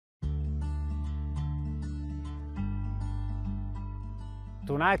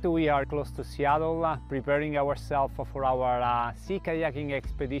Tonight we are close to Seattle, preparing ourselves for our sea kayaking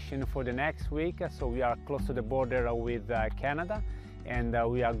expedition for the next week. So we are close to the border with Canada, and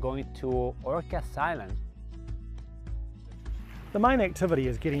we are going to Orcas Island. The main activity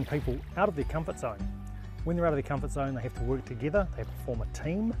is getting people out of their comfort zone. When they're out of their comfort zone, they have to work together, they have to form a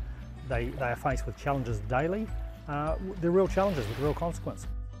team, they are faced with challenges daily. They're real challenges with real consequence.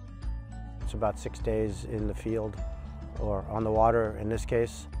 It's about 6 days in the field, or on the water in this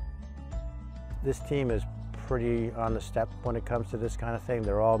case. This team is pretty on the step when it comes to this kind of thing.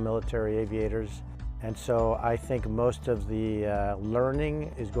 They're all military aviators, and so I think most of the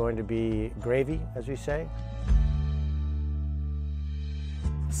learning is going to be gravy, as we say.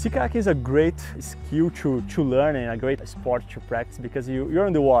 Sea kayaking is a great skill to learn and a great sport to practice because you're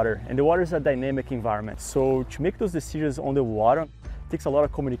in the water, and the water is a dynamic environment. So to make those decisions on the water takes a lot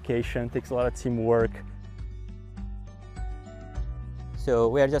of communication, takes a lot of teamwork. So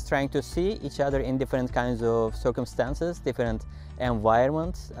we are just trying to see each other in different kinds of circumstances, different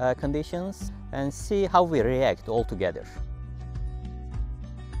environment conditions, and see how we react all together.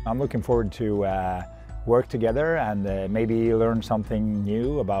 I'm looking forward to work together and maybe learn something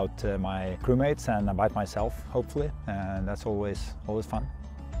new about my crewmates and about myself, hopefully, and that's always fun.